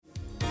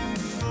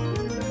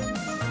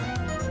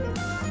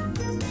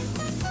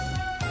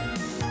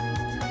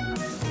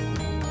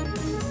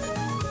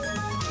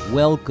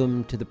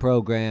Welcome to the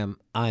program.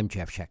 I'm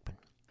Jeff Schechtman.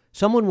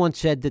 Someone once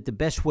said that the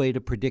best way to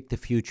predict the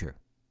future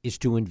is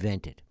to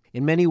invent it.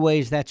 In many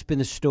ways, that's been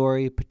the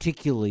story,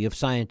 particularly of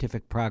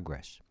scientific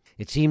progress.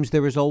 It seems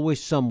there is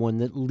always someone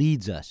that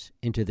leads us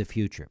into the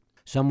future,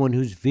 someone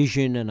whose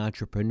vision and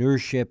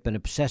entrepreneurship and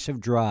obsessive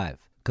drive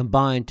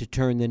combine to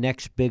turn the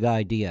next big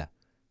idea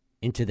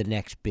into the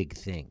next big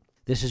thing.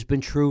 This has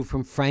been true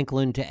from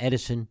Franklin to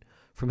Edison,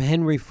 from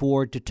Henry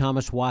Ford to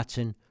Thomas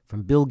Watson,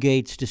 from Bill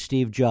Gates to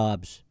Steve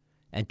Jobs,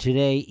 and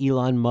today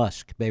Elon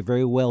Musk may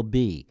very well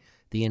be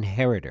the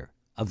inheritor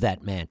of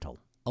that mantle.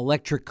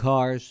 Electric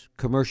cars,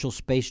 commercial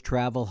space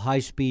travel,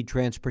 high-speed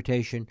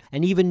transportation,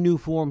 and even new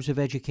forms of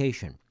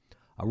education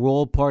are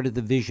all part of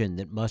the vision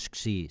that Musk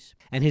sees.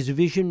 And his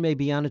vision may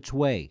be on its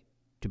way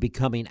to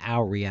becoming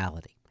our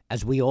reality.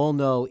 As we all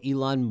know,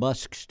 Elon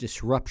Musk's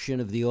disruption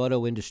of the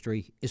auto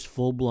industry is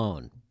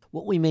full-blown.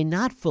 What we may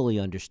not fully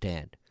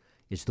understand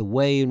is the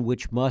way in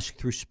which Musk,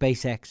 through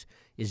SpaceX,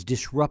 is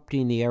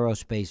disrupting the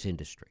aerospace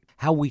industry,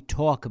 how we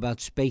talk about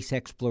space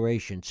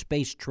exploration,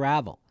 space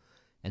travel,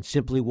 and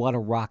simply what a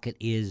rocket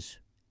is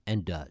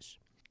and does.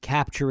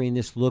 Capturing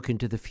this look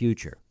into the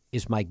future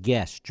is my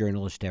guest,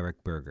 journalist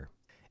Eric Berger.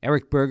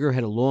 Eric Berger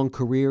had a long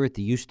career at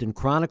the Houston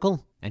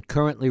Chronicle and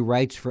currently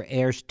writes for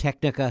Ars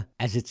Technica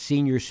as its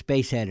senior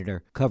space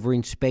editor,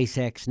 covering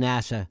SpaceX,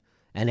 NASA,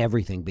 and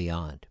everything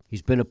beyond.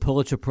 He's been a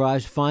Pulitzer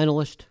Prize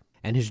finalist,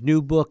 and his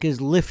new book is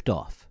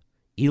Liftoff,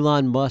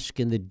 Elon Musk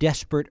in the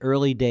Desperate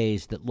Early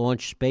Days That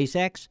Launched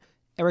SpaceX.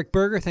 Eric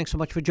Berger, thanks so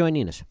much for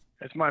joining us.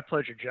 It's my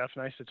pleasure, Jeff.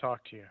 Nice to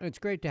talk to you. It's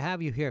great to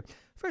have you here.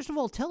 First of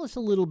all, tell us a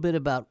little bit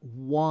about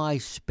why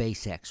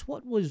SpaceX.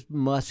 What was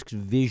Musk's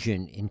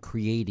vision in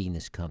creating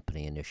this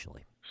company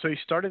initially? So he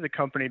started the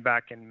company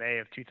back in May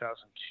of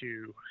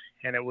 2002,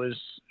 and it was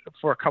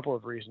for a couple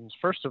of reasons.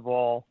 First of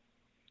all,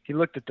 he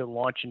looked at the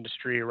launch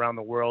industry around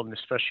the world, and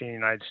especially in the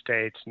United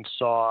States, and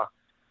saw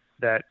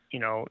that,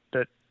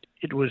 that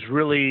it was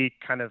really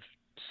kind of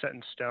set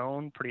in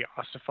stone, pretty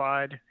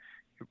ossified.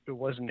 It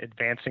wasn't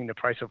advancing. The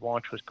price of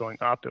launch was going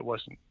up. It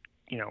wasn't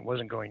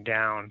going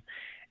down.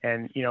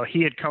 And,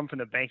 he had come from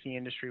the banking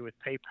industry with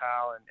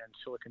PayPal and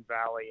Silicon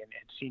Valley and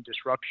had seen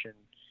disruption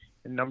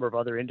in a number of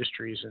other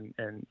industries.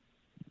 And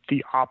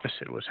the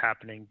opposite was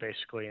happening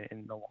basically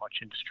in the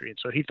launch industry. And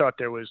so he thought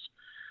there was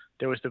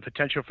the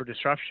potential for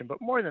disruption. But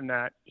more than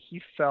that,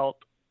 he felt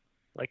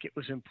like it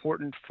was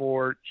important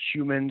for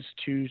humans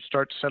to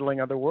start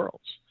settling other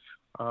worlds.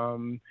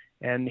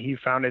 And he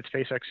founded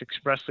SpaceX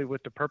expressly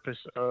with the purpose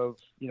of,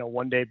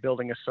 one day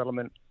building a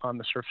settlement on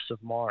the surface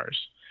of Mars.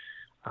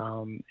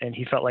 And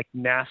he felt like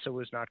NASA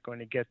was not going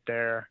to get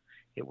there.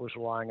 It was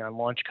relying on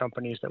launch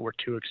companies that were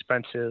too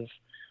expensive.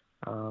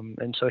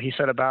 And so he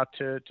set about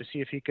to see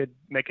if he could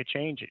make a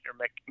change or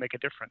make a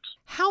difference.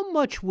 How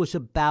much was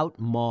about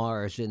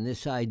Mars and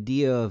this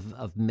idea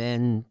of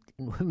men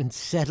and women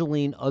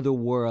settling other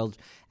worlds,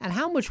 and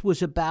how much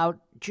was about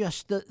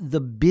just the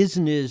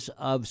business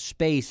of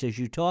space, as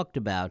you talked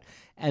about,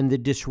 and the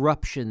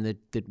disruption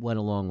that went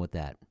along with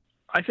that?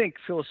 I think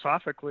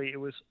philosophically it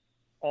was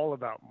all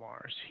about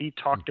Mars. He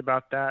talked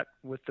about that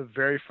with the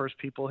very first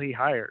people he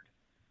hired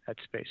at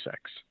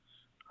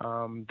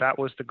SpaceX. That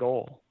was the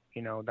goal.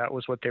 That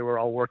was what they were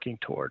all working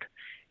toward.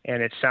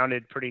 And it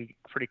sounded pretty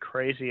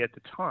crazy at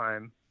the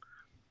time,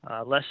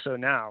 less so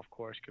now, of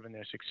course, given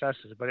their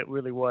successes, but it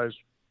really was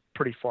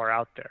pretty far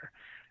out there.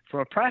 From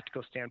a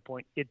practical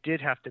standpoint, it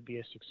did have to be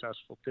a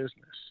successful business.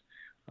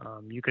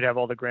 You could have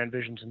all the grand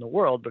visions in the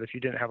world, but if you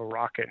didn't have a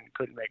rocket and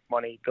couldn't make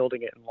money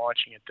building it and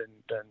launching it,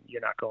 then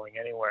you're not going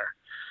anywhere.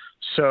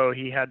 So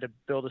he had to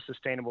build a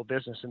sustainable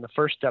business. And the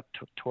first step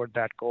toward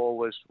that goal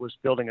was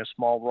building a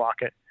small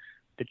rocket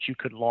that you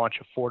could launch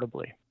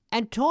affordably.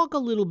 And talk a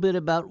little bit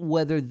about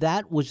whether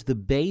that was the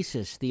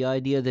basis, the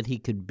idea that he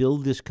could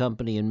build this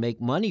company and make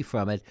money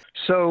from it.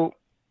 So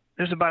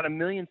there's about 1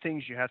 million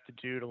things you have to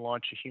do to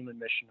launch a human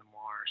mission to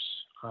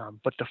Mars.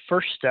 But the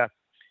first step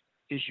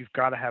is you've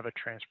got to have a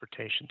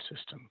transportation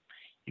system.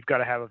 You've got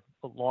to have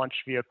a launch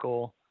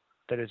vehicle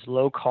that is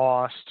low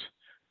cost,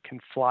 can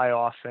fly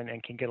often,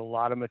 and can get a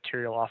lot of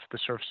material off the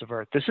surface of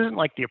Earth. This isn't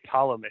like the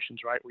Apollo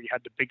missions, right, where you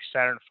had the big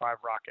Saturn V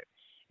rocket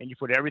and you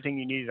put everything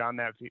you needed on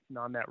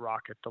that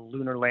rocket, the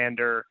lunar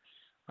lander,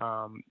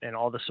 and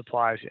all the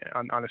supplies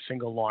on a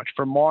single launch.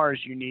 For Mars,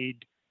 you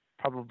need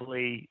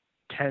probably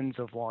tens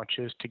of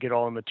launches to get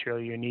all the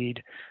material you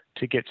need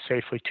to get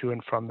safely to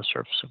and from the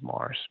surface of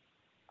Mars.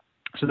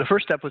 So the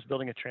first step was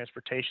building a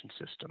transportation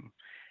system.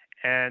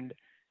 And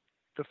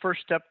the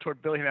first step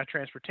toward building that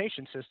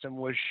transportation system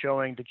was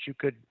showing that you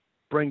could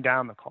bring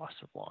down the cost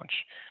of launch.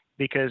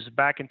 Because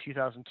back in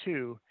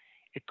 2002,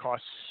 it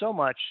cost so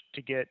much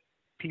to get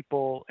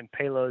people and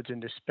payloads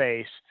into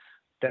space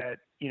that,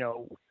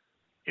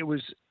 it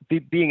was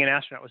being an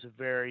astronaut was a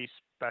very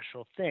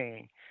special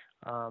thing.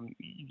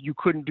 You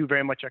couldn't do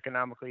very much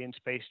economically in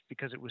space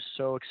because it was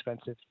so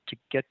expensive to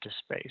get to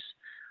space.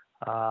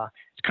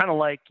 It's kind of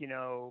like,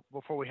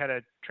 before we had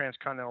a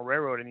transcontinental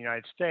railroad in the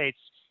United States,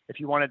 if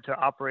you wanted to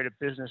operate a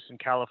business in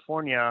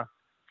California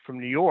from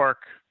New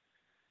York,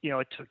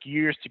 it took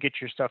years to get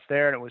your stuff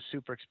there, and it was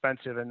super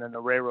expensive. And then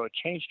the railroad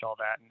changed all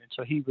that. And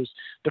so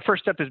the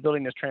first step is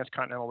building this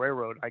transcontinental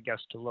railroad, I guess,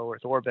 to low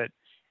Earth orbit.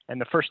 And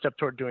the first step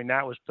toward doing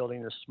that was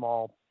building this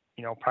small,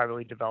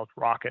 privately developed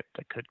rocket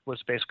that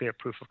was basically a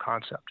proof of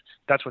concept.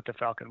 That's what the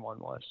Falcon 1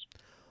 was.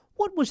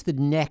 What was the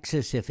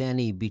nexus, if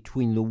any,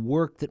 between the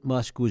work that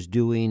Musk was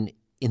doing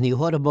in the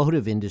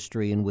automotive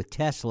industry and with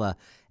Tesla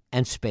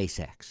and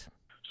SpaceX?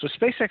 So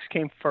SpaceX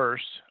came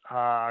first,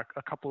 a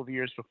couple of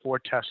years before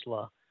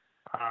Tesla.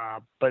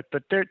 But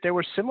there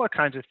were similar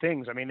kinds of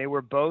things. I mean, they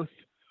were both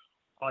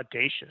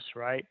audacious,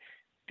 right?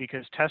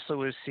 Because Tesla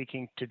was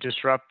seeking to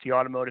disrupt the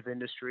automotive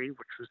industry,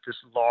 which was this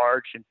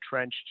large,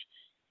 entrenched,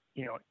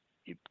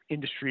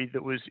 industry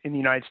that was in the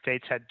United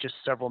States, had just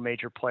several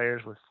major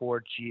players with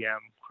Ford, GM,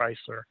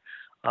 Chrysler,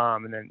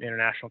 and then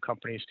international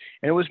companies.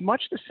 And it was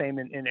much the same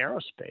in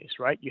aerospace,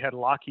 right? You had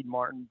Lockheed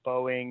Martin,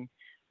 Boeing,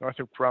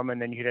 Northrop Grumman,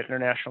 then you had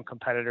international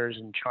competitors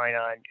in China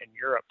and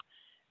Europe.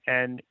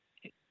 And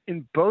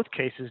in both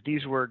cases,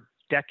 these were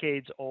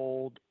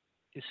decades-old,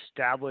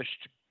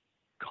 established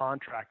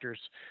contractors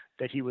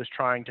that he was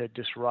trying to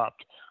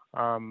disrupt.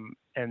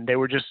 And they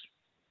were just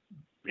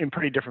in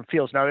pretty different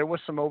fields. Now, there was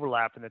some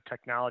overlap in the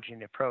technology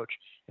and the approach.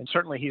 And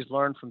certainly he's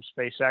learned from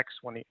SpaceX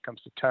when it comes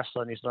to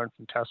Tesla, and he's learned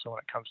from Tesla when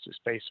it comes to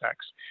SpaceX.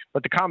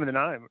 But the common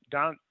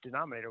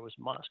denominator was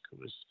Musk, who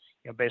was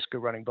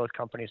basically running both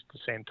companies at the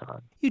same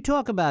time. You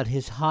talk about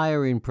his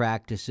hiring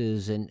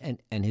practices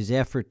and his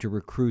effort to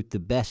recruit the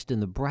best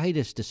and the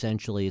brightest,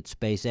 essentially, at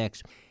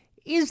SpaceX.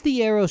 Is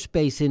the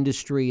aerospace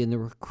industry and the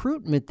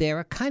recruitment there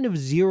a kind of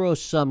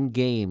zero-sum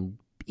game?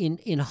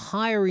 In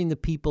hiring the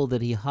people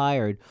that he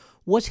hired,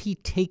 was he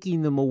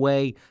taking them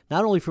away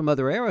not only from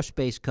other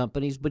aerospace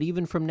companies, but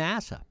even from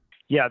NASA?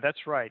 Yeah,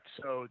 that's right.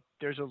 So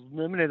there's a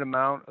limited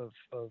amount of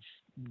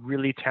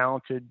really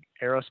talented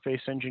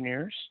aerospace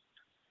engineers.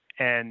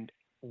 And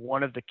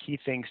one of the key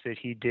things that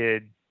he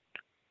did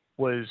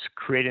was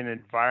create an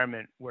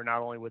environment where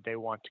not only would they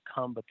want to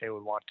come, but they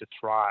would want to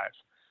thrive.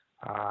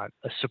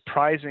 A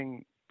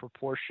surprising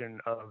proportion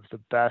of the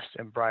best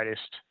and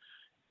brightest,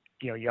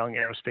 young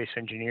aerospace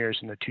engineers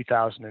in the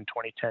 2000 and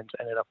 2010s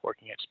ended up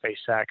working at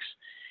SpaceX.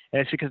 And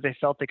it's because they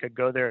felt they could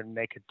go there and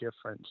make a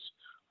difference.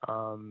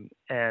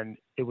 And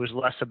it was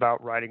less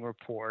about writing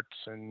reports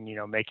and,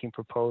 making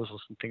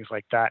proposals and things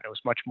like that. It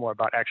was much more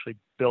about actually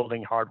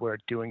building hardware,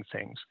 doing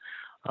things.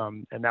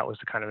 And that was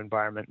the kind of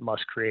environment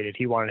Musk created.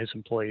 He wanted his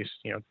employees,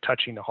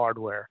 touching the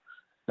hardware,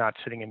 not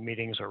sitting in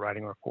meetings or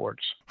writing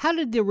reports. How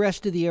did the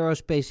rest of the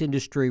aerospace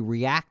industry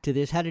react to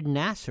this? How did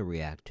NASA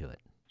react to it?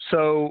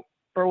 So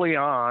early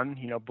on,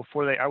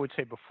 before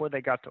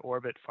they got to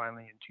orbit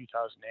finally in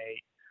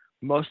 2008,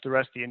 most of the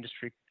rest of the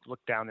industry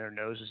looked down their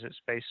noses at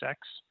SpaceX,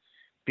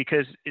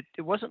 because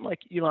it wasn't like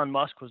Elon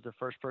Musk was the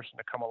first person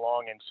to come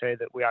along and say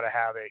that we ought to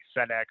have a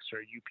FedEx or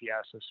a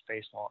UPS of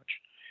space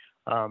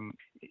launch.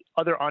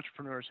 Other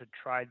entrepreneurs had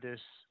tried this,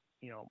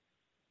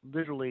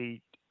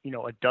 literally,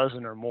 a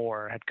dozen or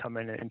more had come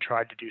in and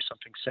tried to do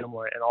something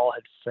similar, and all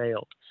had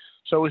failed.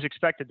 So it was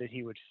expected that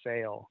he would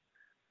fail.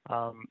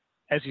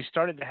 As he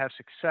started to have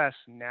success,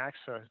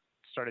 NASA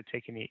started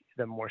taking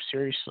them more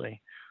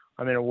seriously.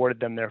 And awarded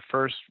them their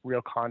first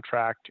real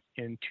contract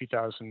in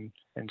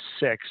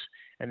 2006,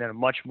 and then a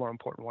much more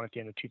important one at the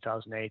end of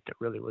 2008 that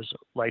really was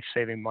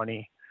life-saving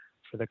money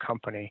for the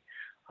company.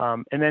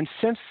 And then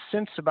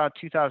since about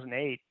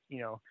 2008,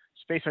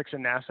 SpaceX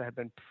and NASA have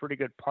been pretty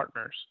good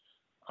partners.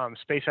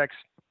 SpaceX,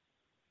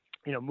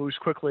 moves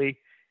quickly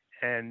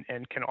and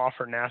can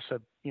offer NASA,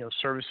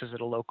 services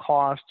at a low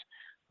cost.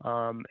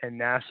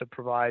 And NASA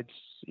provides,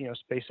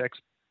 SpaceX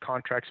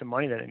contracts and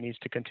money that it needs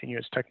to continue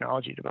its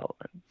technology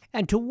development.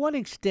 And to what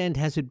extent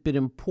has it been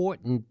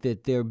important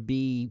that there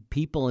be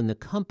people in the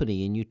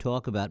company, and you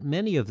talk about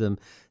many of them,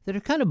 that are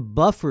kind of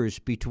buffers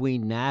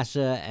between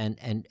NASA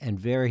and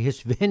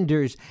various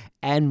vendors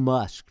and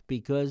Musk,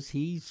 because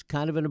he's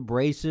kind of an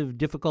abrasive,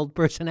 difficult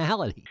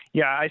personality?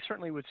 Yeah, I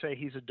certainly would say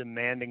he's a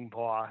demanding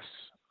boss,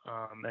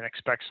 and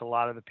expects a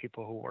lot of the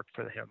people who work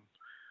for him.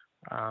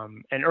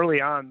 And early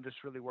on, this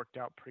really worked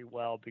out pretty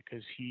well,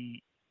 because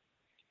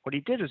what he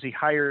did is he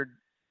hired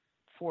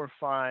 4 or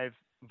 5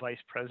 vice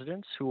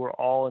presidents who were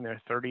all in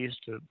their 30s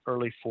to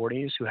early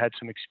 40s, who had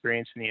some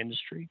experience in the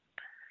industry.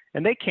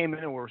 And they came in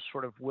and were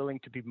sort of willing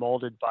to be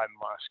molded by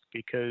Musk,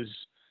 because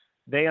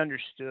they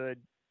understood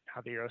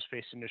how the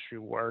aerospace industry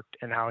worked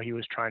and how he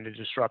was trying to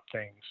disrupt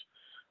things.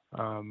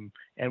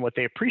 And what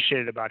they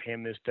appreciated about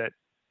him is that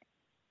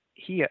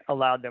he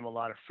allowed them a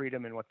lot of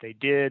freedom in what they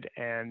did,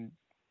 and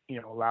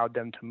allowed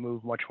them to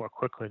move much more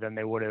quickly than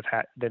they would have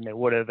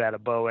at a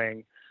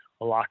Boeing,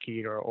 a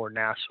Lockheed, or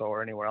NASA,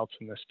 or anywhere else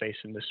in the space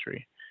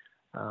industry.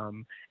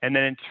 And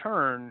then in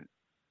turn,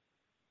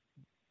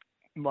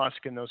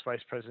 Musk and those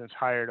vice presidents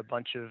hired a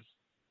bunch of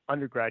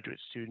undergraduate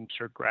students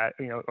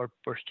or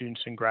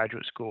students in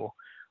graduate school,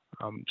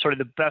 sort of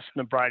the best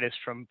and the brightest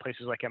from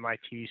places like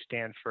MIT,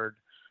 Stanford,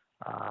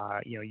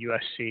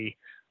 USC,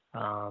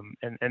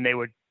 and they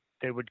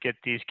would get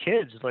these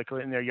kids like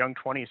in their young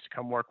 20s to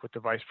come work with the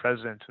vice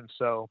presidents. And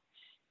so,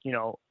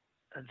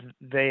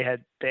 they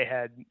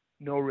had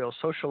no real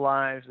social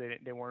lives.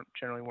 They weren't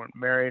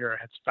married or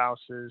had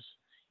spouses.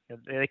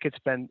 They could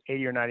spend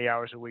 80 or 90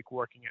 hours a week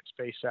working at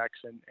SpaceX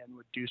and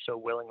would do so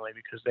willingly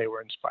because they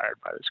were inspired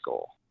by this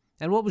goal.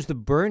 And what was the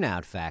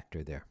burnout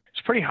factor there?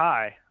 It's pretty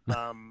high.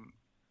 And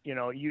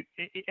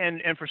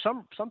for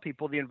some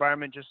people, the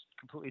environment just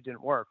completely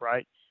didn't work,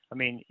 right? I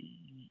mean,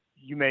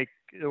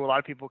 there were a lot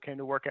of people who came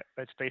to work at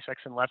SpaceX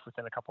and left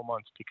within a couple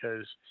months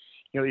because,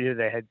 either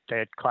they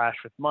had clashed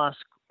with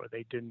Musk or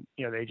they didn't,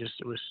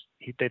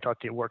 they thought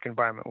the work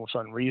environment was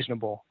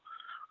unreasonable.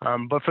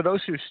 But for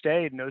those who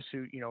stayed and those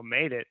who,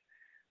 made it,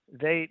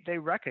 they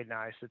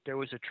recognized that there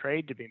was a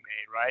trade to be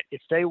made, right?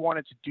 If they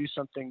wanted to do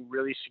something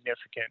really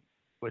significant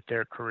with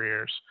their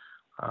careers,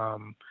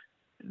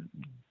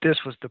 this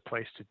was the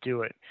place to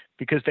do it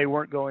because they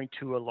weren't going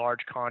to a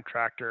large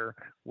contractor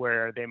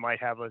where they might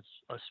have a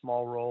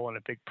small role in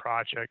a big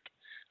project,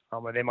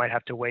 or they might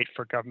have to wait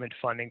for government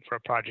funding for a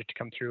project to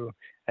come through.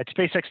 At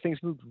SpaceX, things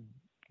moved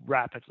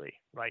rapidly.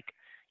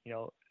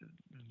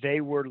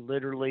 They were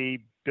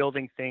literally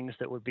building things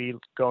that would be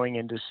going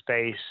into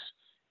space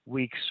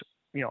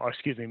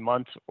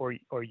months or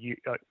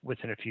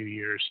within a few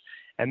years.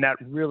 And that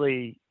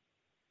really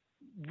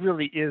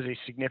is a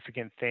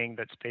significant thing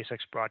that SpaceX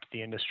brought to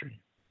the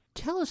industry.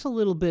 Tell us a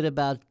little bit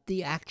about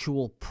the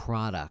actual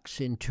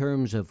products in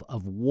terms of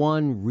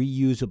one,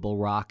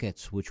 reusable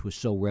rockets, which was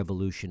so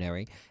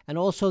revolutionary, and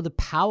also the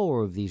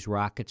power of these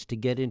rockets to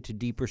get into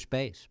deeper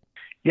space.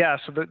 Yeah,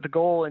 so the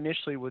goal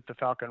initially with the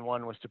Falcon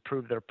 1 was to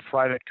prove that a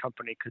private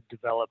company could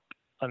develop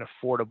an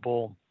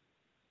affordable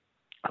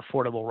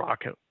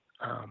rocket.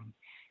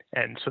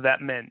 And so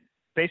that meant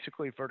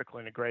basically vertical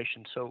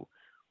integration. So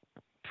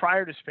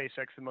prior to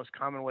SpaceX, the most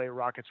common way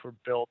rockets were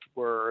built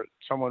were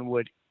someone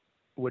would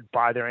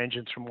buy their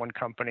engines from one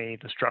company,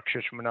 the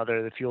structures from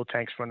another, the fuel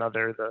tanks from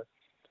another, the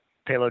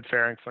payload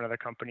fairing from another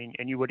company,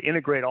 and you would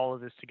integrate all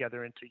of this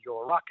together into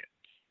your rocket,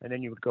 and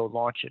then you would go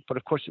launch it. But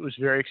of course, it was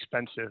very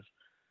expensive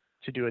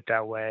to do it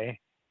that way,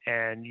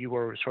 and you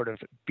were sort of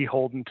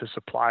beholden to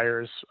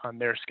suppliers on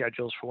their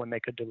schedules for when they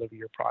could deliver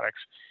your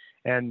products.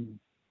 And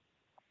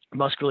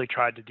Musk really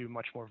tried to do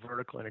much more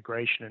vertical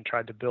integration and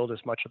tried to build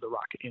as much of the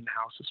rocket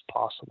in-house as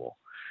possible.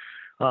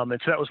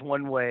 And so that was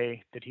one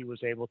way that he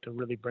was able to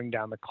really bring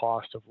down the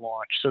cost of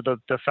launch. So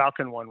the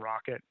Falcon 1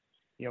 rocket,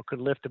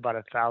 could lift about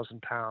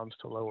 1,000 pounds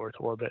to low Earth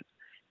orbit.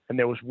 And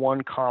there was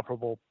one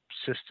comparable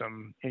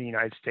system in the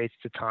United States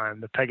at the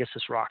time, the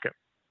Pegasus rocket.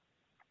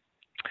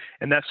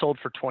 And that sold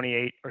for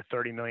 $28 or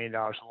 $30 million a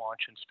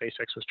launch, and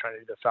SpaceX was trying to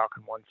do the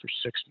Falcon 1 for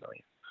 $6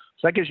 million.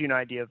 So that gives you an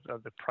idea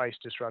of the price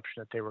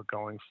disruption that they were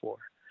going for.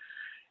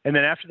 And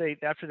then after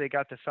they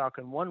got the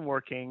Falcon 1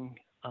 working,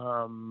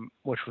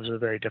 which was a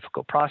very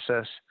difficult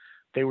process,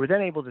 they were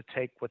then able to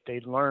take what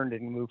they'd learned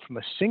and move from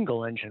a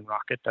single engine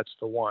rocket, that's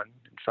the one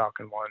in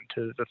Falcon 1,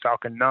 to the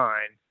Falcon 9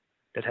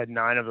 that had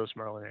 9 of those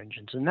Merlin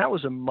engines. And that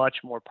was a much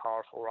more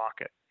powerful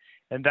rocket.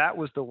 And that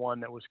was the one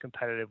that was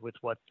competitive with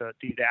what the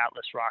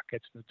Atlas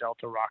rockets and the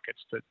Delta rockets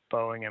that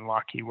Boeing and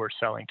Lockheed were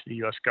selling to the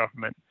U.S.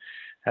 government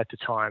at the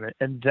time.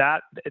 And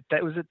that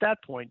was at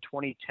that point,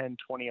 2010,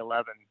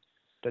 2011,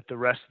 that the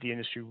rest of the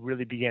industry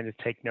really began to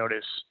take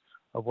notice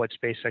of what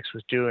SpaceX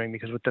was doing,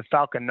 because with the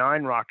Falcon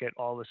 9 rocket,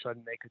 all of a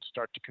sudden they could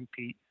start to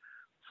compete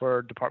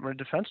for Department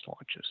of Defense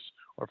launches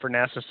or for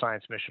NASA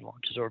science mission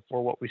launches or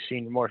for what we've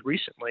seen more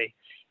recently,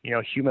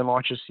 human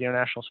launches to the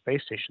International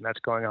Space Station. That's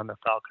going on the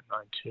Falcon 9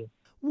 too.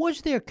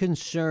 Was there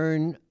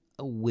concern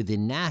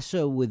within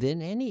NASA,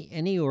 within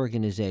any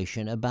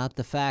organization, about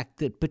the fact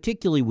that,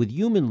 particularly with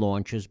human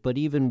launches, but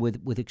even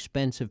with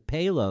expensive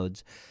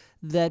payloads,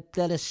 that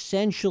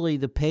essentially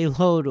the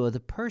payload or the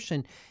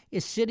person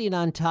is sitting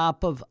on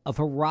top of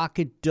a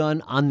rocket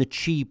done on the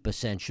cheap,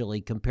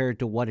 essentially, compared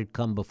to what had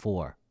come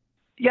before?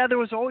 Yeah, there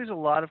was always a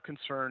lot of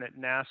concern at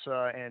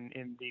NASA and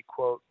in the,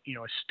 quote,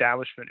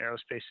 establishment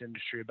aerospace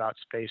industry about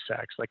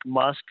SpaceX. Like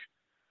Musk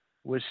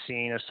was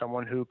seen as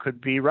someone who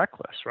could be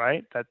reckless,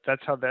 right?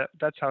 That's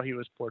how he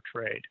was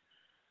portrayed.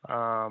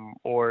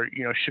 Or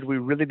should we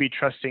really be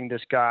trusting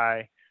this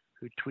guy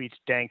who tweets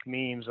dank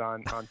memes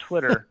on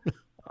Twitter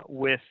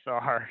with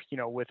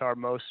our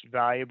most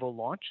valuable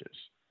launches?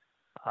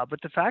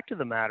 But the fact of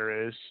the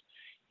matter is,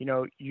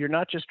 you're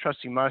not just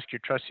trusting Musk,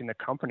 you're trusting the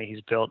company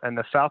he's built. And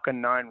the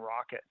Falcon 9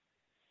 rocket,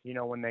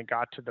 when they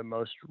got to the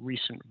most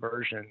recent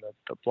version,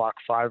 the Block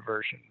 5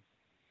 version,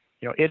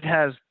 it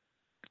has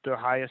the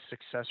highest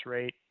success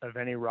rate of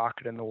any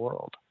rocket in the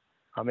world.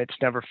 It's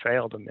never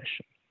failed a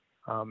mission.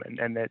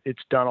 And that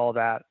it's done all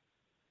that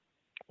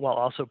while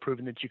also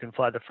proving that you can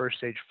fly the first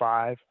stage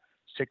 5,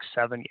 6,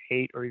 7,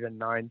 8, or even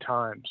 9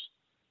 times.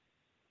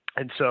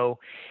 And so,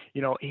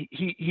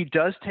 he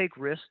does take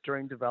risks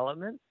during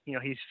development.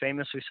 He's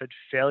famously said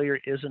failure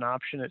is an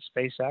option at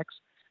SpaceX,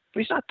 but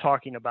he's not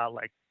talking about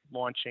like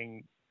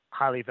launching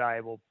highly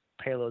valuable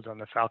payloads on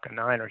the Falcon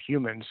 9 or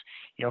humans.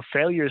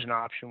 Failure is an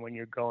option when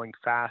you're going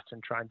fast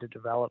and trying to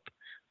develop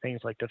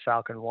things like the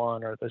Falcon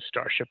 1 or the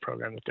Starship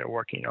program that they're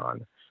working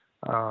on.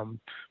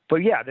 But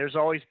yeah, there's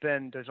always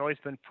been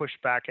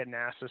pushback at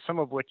NASA, some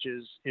of which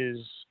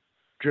is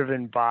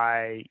driven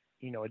by,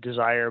 a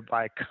desire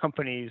by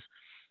companies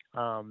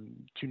to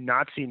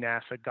not see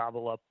NASA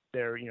gobble up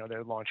their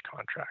launch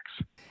contracts.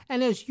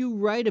 And as you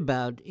write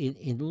about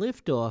in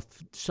Liftoff,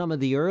 some of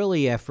the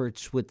early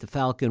efforts with the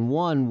Falcon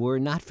 1 were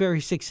not very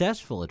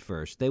successful at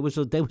first. There was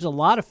a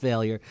lot of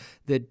failure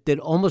that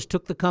almost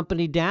took the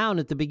company down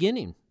at the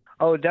beginning.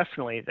 Oh,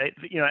 definitely.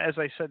 As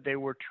I said, they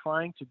were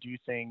trying to do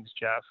things,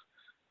 Jeff,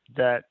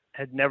 that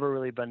had never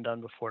really been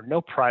done before.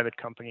 No private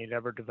company had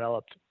ever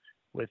developed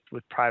with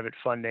private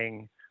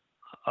funding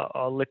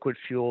a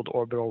liquid-fueled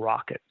orbital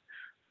rocket.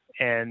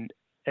 And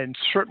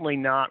certainly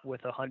not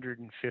with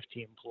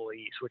 150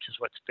 employees, which is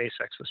what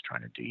SpaceX was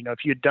trying to do.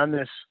 If you had done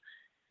this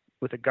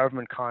with a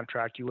government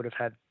contract, you would have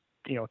had,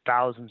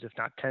 thousands, if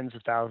not tens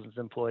of thousands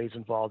of employees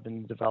involved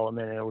in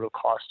development, and it would have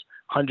cost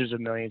hundreds of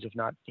millions, if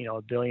not,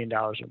 $1 billion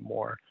or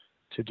more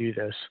to do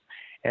this.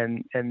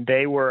 And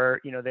they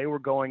were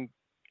going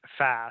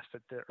fast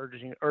at the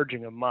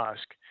urging of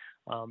Musk,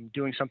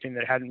 doing something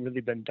that hadn't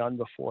really been done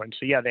before. And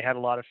so, yeah, they had a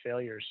lot of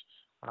failures.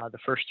 The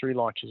first 3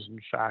 launches, in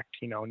fact,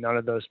 none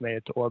of those made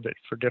it to orbit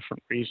for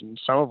different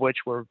reasons, some of which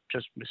were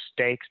just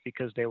mistakes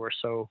because they were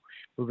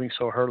moving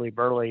so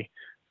hurly-burly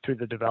through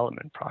the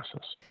development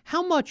process.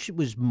 How much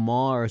was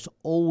Mars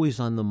always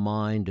on the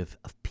mind of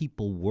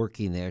people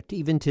working there,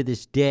 even to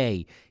this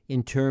day,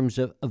 in terms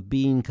of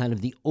being kind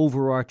of the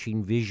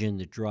overarching vision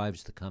that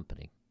drives the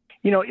company?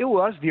 It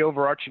was the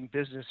overarching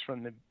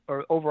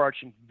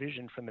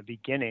vision from the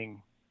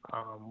beginning,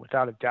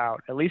 without a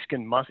doubt, at least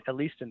in Musk's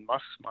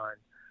mind.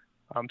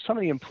 Some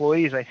of the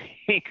employees, I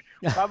think,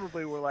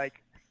 probably were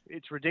like,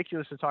 it's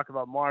ridiculous to talk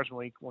about Mars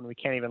when we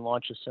can't even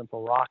launch a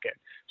simple rocket.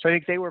 So I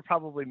think they were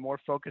probably more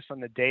focused on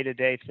the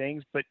day-to-day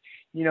things. But,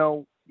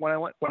 when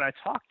I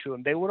talked to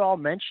them, they would all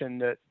mention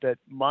that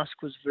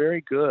Musk was very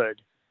good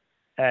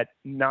at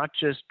not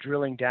just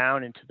drilling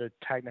down into the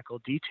technical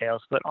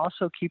details, but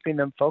also keeping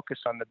them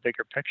focused on the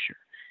bigger picture.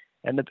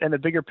 And the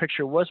bigger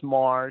picture was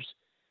Mars,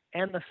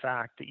 and the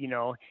fact that,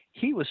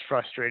 he was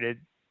frustrated.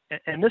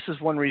 And this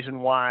is one reason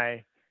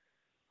why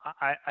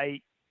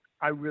I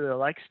really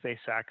like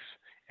SpaceX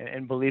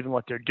and believe in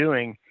what they're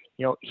doing.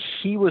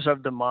 He was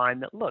of the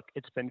mind that, look,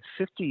 it's been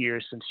 50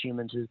 years since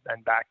humans have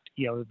been back,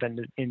 have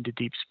been into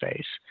deep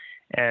space.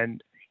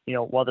 And,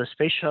 while the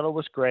space shuttle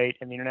was great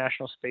and the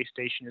International Space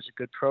Station is a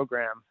good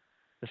program,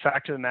 the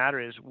fact of the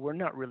matter is we're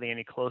not really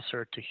any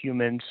closer to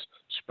humans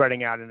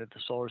spreading out into the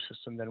solar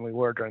system than we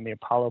were during the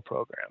Apollo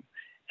program.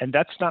 And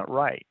that's not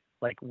right.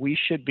 Like, we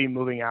should be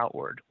moving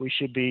outward. We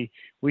should be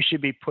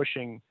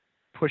pushing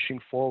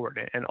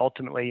forward and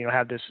ultimately,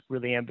 have this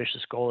really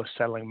ambitious goal of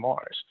settling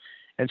Mars.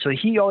 And so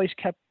he always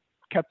kept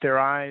their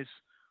eyes,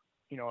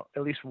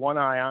 at least one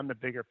eye on the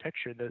bigger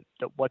picture, that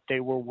what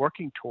they were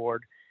working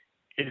toward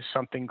is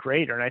something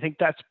greater. And I think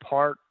that's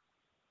part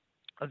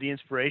of the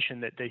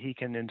inspiration that he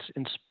can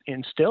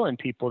instill in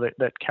people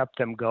that kept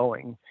them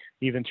going,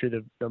 even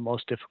through the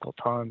most difficult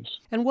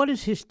times. And what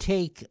is his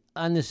take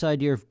on this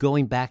idea of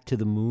going back to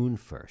the moon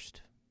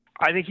first?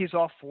 I think he's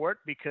all for it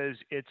because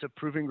it's a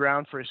proving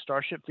ground for his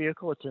Starship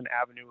vehicle. It's an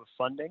avenue of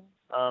funding.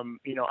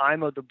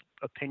 I'm of the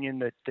opinion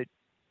that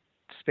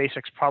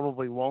SpaceX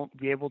probably won't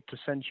be able to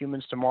send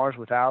humans to Mars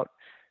without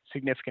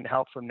significant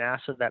help from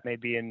NASA. That may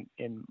be in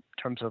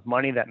terms of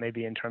money, that may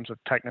be in terms of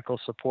technical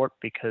support,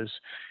 because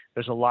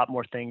there's a lot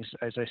more things,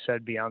 as I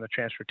said, beyond the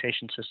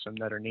transportation system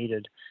that are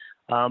needed.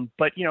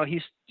 But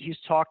he's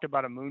talked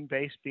about a moon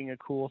base being a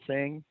cool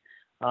thing.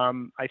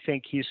 I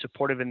think he's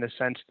supportive in the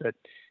sense that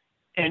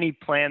any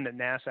plan that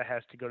NASA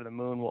has to go to the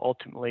moon will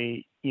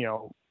ultimately,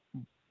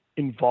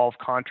 involve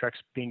contracts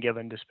being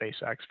given to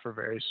SpaceX for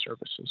various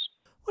services.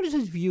 What is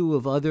his view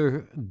of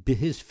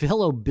his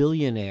fellow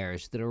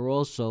billionaires that are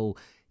also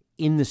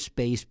in the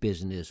space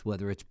business,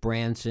 whether it's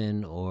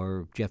Branson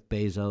or Jeff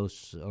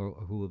Bezos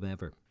or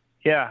whomever?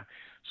 Yeah.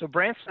 So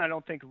Branson, I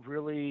don't think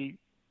really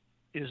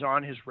is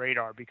on his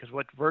radar, because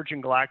what Virgin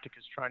Galactic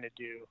is trying to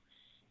do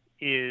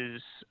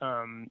is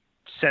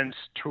sends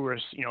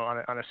tourists,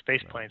 on a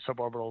space plane,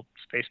 suborbital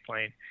space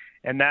plane,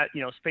 and that,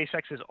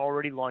 SpaceX is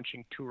already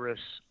launching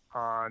tourists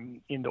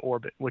into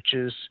orbit, which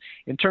is,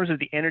 in terms of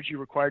the energy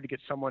required to get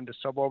someone to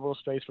suborbital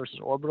space versus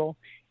orbital,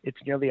 it's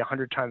nearly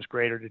 100 times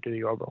greater to do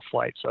the orbital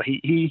flight. So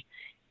he's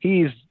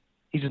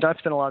not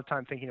spent a lot of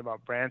time thinking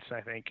about Branson,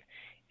 I think.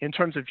 In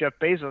terms of Jeff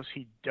Bezos,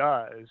 he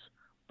does,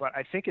 but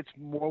I think it's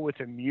more with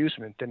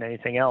amusement than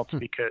anything else,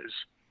 because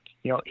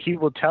he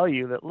will tell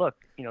you that, look,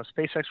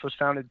 SpaceX was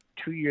founded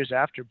 2 years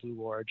after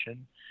Blue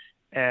Origin,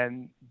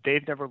 and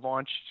they've never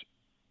launched,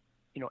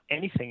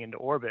 anything into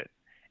orbit.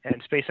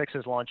 And SpaceX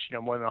has launched,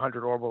 more than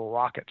 100 orbital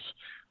rockets.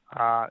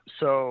 And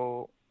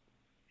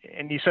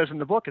he says in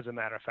the book, as a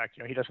matter of fact,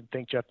 he doesn't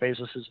think Jeff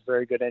Bezos is a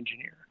very good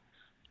engineer.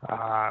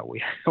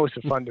 It was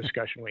a fun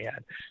discussion we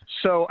had.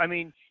 So, I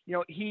mean,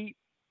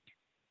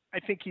 I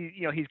think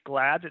he's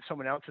glad that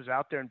someone else is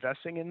out there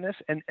investing in this.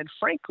 And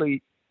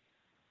frankly,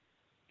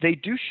 they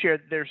do share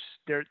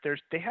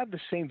they have the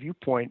same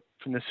viewpoint,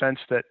 from the sense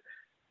that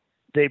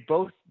they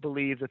both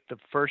believe that the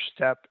first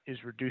step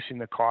is reducing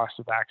the cost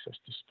of access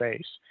to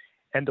space.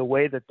 And the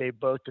way that they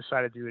both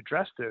decided to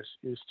address this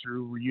is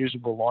through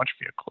reusable launch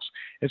vehicles.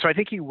 And so I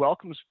think he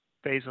welcomes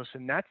Bezos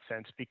in that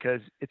sense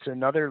because it's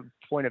another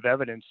point of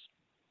evidence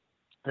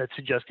that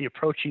suggests the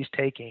approach he's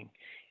taking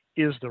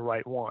is the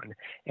right one.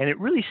 And it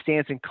really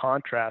stands in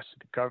contrast to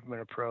the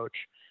government approach,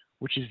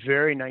 which is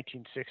very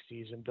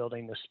 1960s in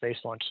building the Space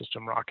Launch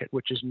System rocket,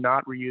 which is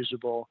not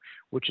reusable,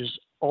 which is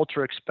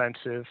ultra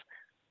expensive,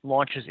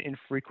 launches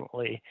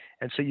infrequently.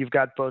 And so you've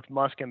got both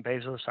Musk and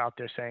Bezos out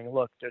there saying,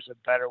 look, there's a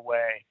better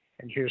way,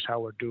 and here's how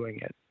we're doing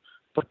it.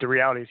 But the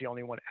reality is the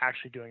only one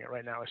actually doing it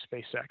right now is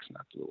SpaceX,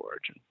 not Blue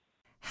Origin.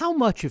 How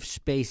much of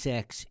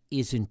SpaceX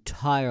is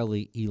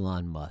entirely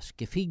Elon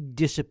Musk? If he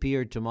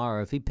disappeared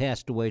tomorrow, if he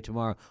passed away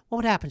tomorrow, what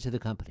would happen to the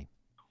company?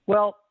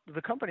 Well,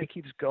 the company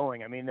keeps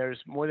going. I mean, there's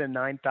more than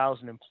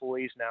 9,000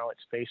 employees now at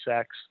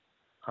SpaceX,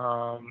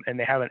 and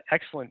they have an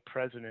excellent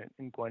president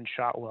in Glenn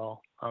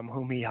Shotwell,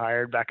 whom he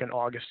hired back in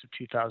August of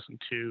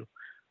 2002.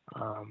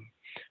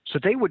 So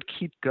they would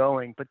keep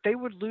going, but they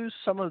would lose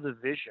some of the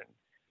vision.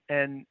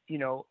 And,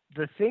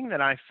 the thing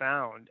that I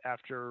found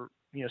after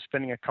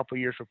spending a couple of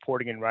years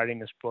reporting and writing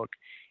this book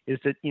is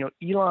that,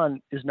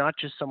 Elon is not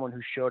just someone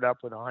who showed up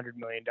with $100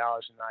 million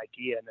in an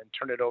idea and then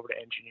turned it over to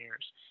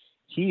engineers.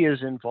 He is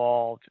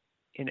involved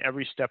in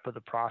every step of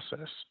the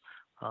process,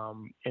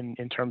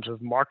 in terms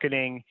of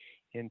marketing,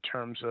 in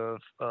terms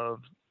of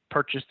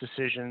purchase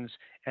decisions,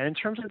 and in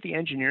terms of the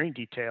engineering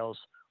details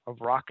of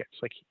rockets.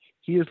 Like,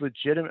 he is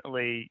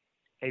legitimately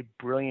a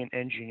brilliant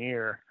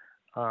engineer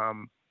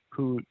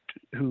who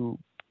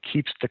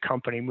keeps the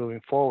company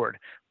moving forward.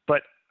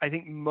 But I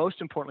think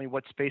most importantly,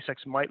 what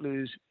SpaceX might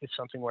lose if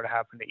something were to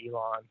happen to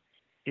Elon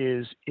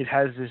is it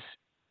has this,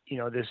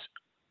 this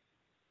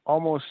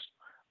almost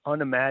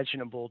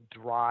unimaginable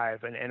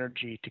drive and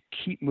energy to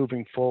keep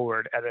moving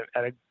forward at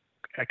a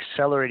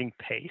accelerating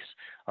pace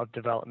of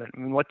development. I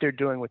mean, what they're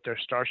doing with their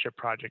Starship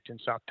project in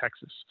South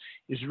Texas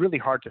is really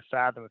hard to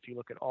fathom if you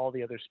look at all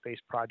the other space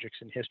projects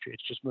in history.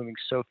 It's just moving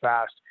so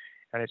fast,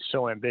 and it's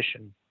so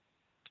ambitious.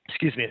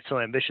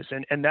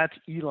 And that's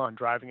Elon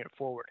driving it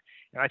forward.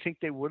 And I think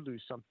they would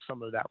lose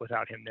some of that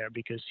without him there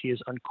because he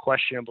is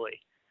unquestionably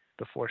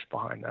the force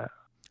behind that.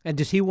 And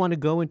does he want to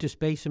go into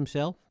space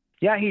himself?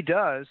 Yeah, he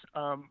does.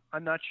 I'm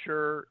not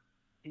sure.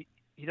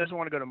 He doesn't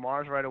want to go to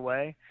Mars right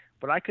away,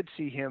 but I could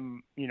see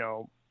him,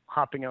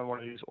 hopping on one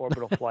of these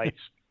orbital flights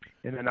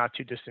in the not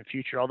too distant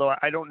future. Although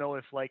I don't know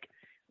if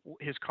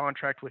his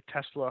contract with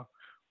Tesla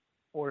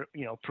or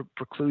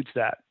precludes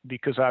that,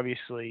 because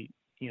obviously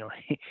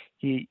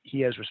he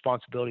has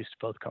responsibilities to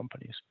both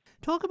companies.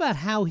 Talk about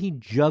how he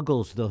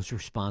juggles those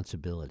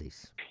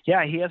responsibilities.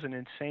 Yeah, he has an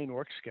insane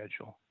work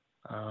schedule.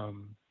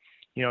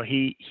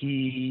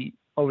 He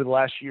over the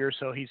last year or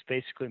so, he's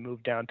basically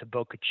moved down to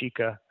Boca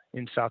Chica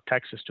in South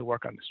Texas to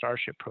work on the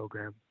Starship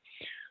program.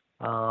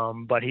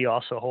 But he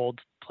also holds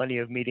plenty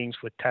of meetings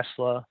with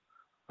Tesla,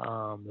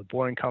 the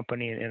Boring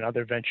Company, and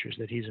other ventures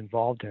that he's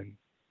involved in.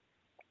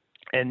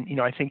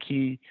 And, I think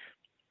he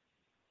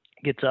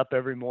gets up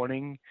every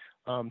morning,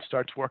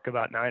 starts work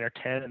about 9 or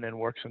 10, and then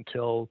works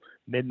until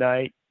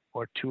midnight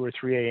or 2 or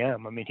 3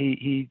 a.m. I mean,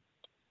 he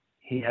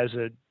has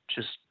a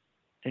just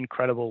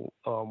incredible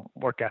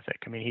work ethic.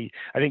 I mean,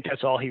 I think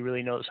that's all he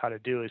really knows how to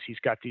do is he's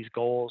got these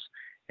goals,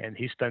 and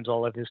he spends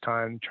all of his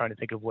time trying to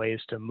think of ways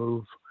to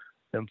move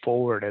them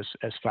forward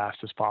as fast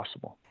as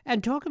possible.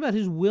 And talk about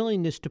his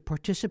willingness to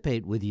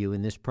participate with you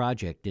in this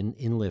project in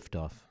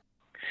Liftoff.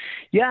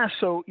 Yeah,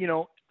 so,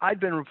 I'd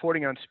been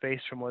reporting on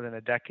space for more than a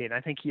decade, and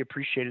I think he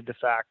appreciated the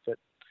fact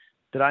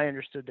that I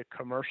understood that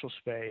commercial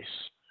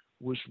space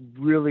was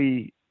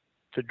really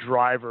the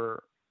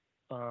driver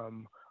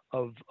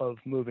of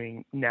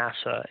moving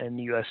NASA and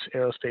the U.S.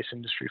 aerospace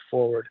industry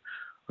forward.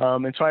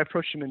 And so I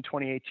approached him in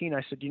 2018.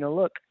 I said,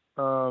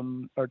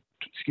 2019.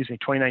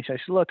 I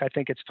said, look, I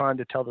think it's time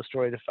to tell the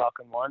story of the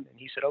Falcon 1. And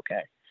he said,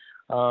 okay.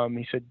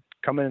 He said,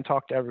 come in and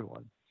talk to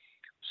everyone.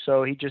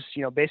 So he just,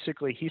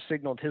 basically he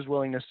signaled his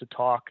willingness to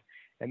talk,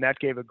 and that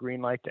gave a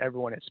green light to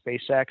everyone at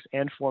SpaceX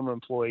and former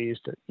employees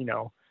that,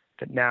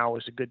 that now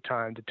is a good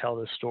time to tell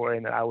this story,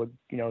 and that I would,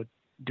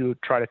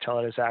 try to tell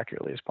it as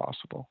accurately as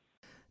possible.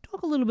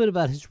 Talk a little bit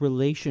about his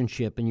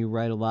relationship, and you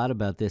write a lot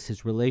about this,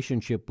 his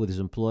relationship with his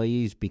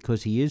employees,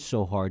 because he is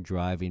so hard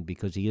driving,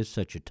 because he is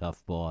such a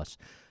tough boss,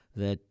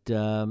 that,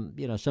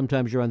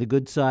 sometimes you're on the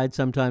good side,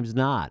 sometimes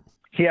not.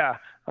 Yeah.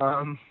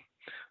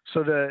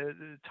 So the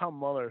Tom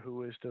Mueller, who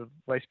was the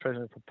vice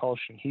president of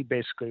propulsion, he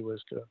basically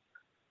was the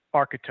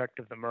architect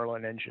of the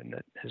Merlin engine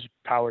that has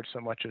powered so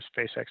much of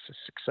SpaceX's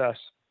success.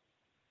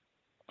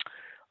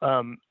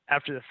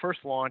 After the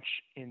first launch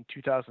in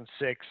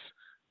 2006,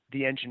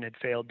 the engine had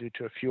failed due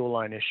to a fuel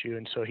line issue,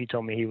 and so he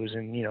told me he was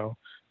in,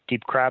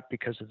 deep crap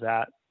because of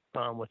that.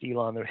 With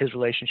Elon, his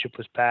relationship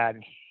was bad,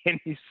 and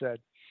he said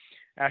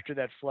after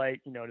that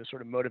flight, to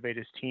sort of motivate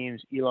his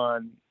teams,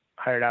 Elon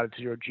hired out a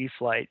zero-G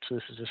flight. So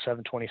this is a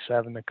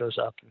 727 that goes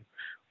up and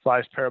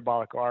flies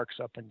parabolic arcs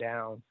up and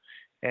down.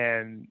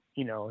 And,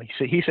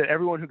 he said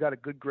everyone who got a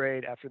good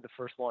grade after the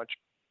first launch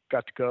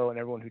got to go, and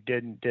everyone who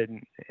didn't.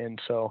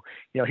 And so,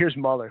 here's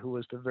Mueller, who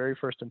was the very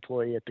first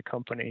employee at the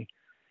company,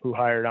 who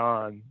hired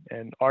on,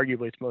 and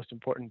arguably its most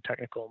important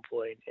technical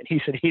employee. And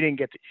he said he didn't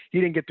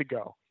get to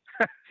go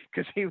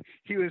because he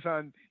was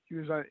on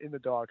in the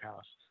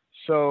doghouse.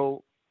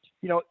 So,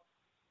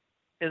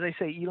 as I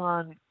say,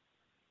 Elon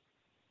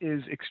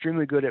is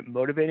extremely good at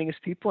motivating his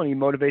people, and he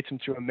motivates them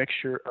through a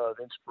mixture of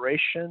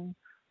inspiration,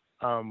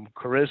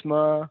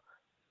 charisma,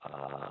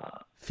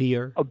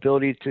 fear,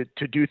 ability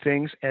to do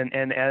things, and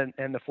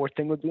the fourth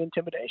thing would be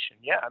intimidation.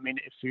 Yeah, I mean,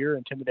 fear,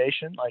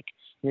 intimidation. Like,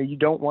 you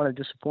don't want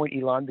to disappoint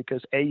Elon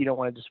because A, you don't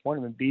want to disappoint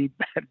him, and B,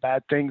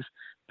 bad things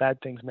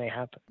may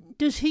happen.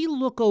 Does he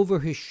look over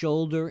his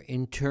shoulder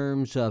in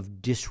terms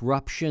of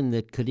disruption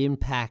that could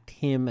impact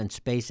him and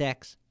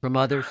SpaceX from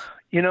others?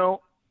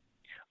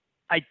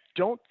 I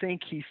don't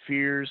think he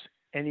fears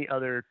any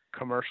other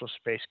commercial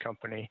space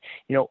company.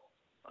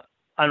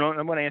 I'm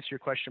going to answer your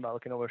question about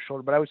looking over his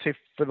shoulder, but I would say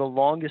for the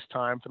longest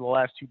time, for the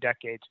last 2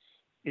 decades,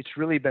 it's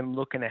really been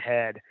looking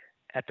ahead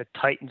at the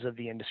titans of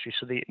the industry.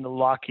 So the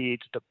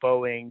Lockheeds, the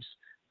Boeings,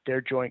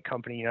 their joint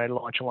company, United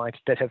Launch Alliance,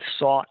 that have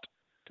sought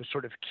to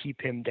sort of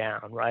keep him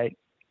down, right?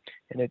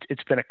 And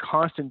it's been a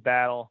constant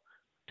battle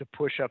to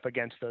push up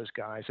against those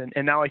guys.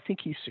 And now I think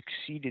he's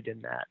succeeded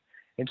in that.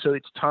 And so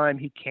it's time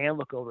he can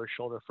look over his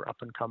shoulder for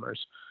up-and-comers.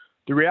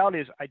 The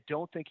reality is I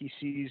don't think he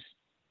sees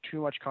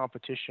too much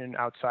competition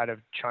outside of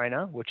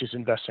China, which is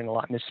investing a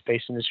lot in the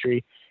space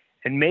industry,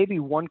 and maybe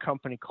one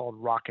company called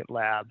Rocket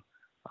Lab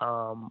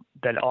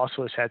that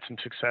also has had some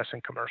success in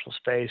commercial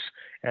space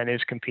and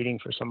is competing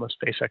for some of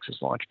SpaceX's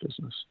launch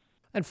business.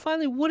 And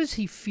finally, what does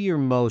he fear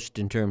most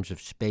in terms of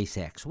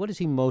SpaceX? What is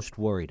he most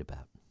worried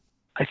about?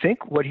 I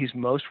think what he's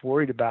most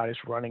worried about is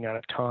running out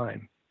of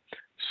time.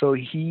 So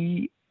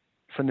he,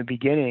 from the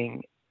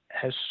beginning,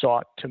 has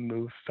sought to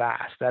move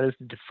fast. That is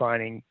the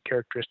defining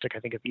characteristic, I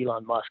think, of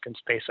Elon Musk and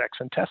SpaceX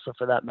and Tesla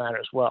for that matter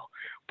as well.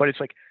 But it's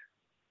like,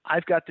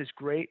 I've got this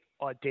great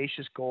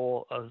audacious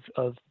goal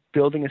of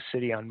building a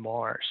city on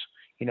Mars.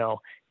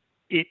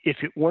 If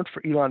it weren't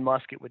for Elon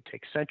Musk, it would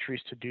take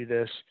centuries to do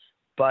this.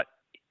 But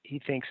he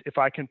thinks if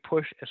I can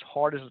push as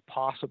hard as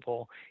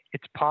possible,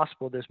 it's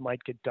possible this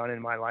might get done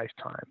in my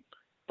lifetime.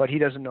 But he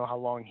doesn't know how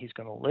long he's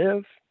going to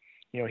live.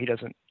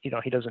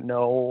 He doesn't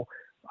know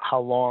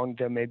how long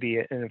there may be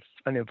an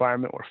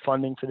environment where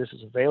funding for this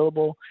is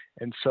available.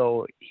 And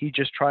so he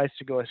just tries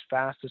to go as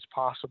fast as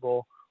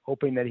possible,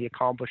 hoping that he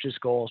accomplishes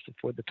goals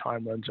before the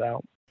time runs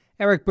out.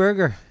 Eric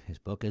Berger, his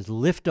book is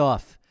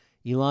Liftoff,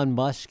 Elon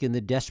Musk in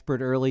the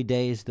Desperate Early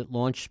Days That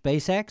Launched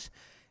SpaceX.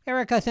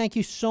 Eric, I thank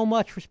you so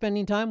much for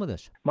spending time with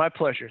us. My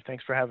pleasure.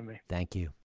 Thanks for having me. Thank you.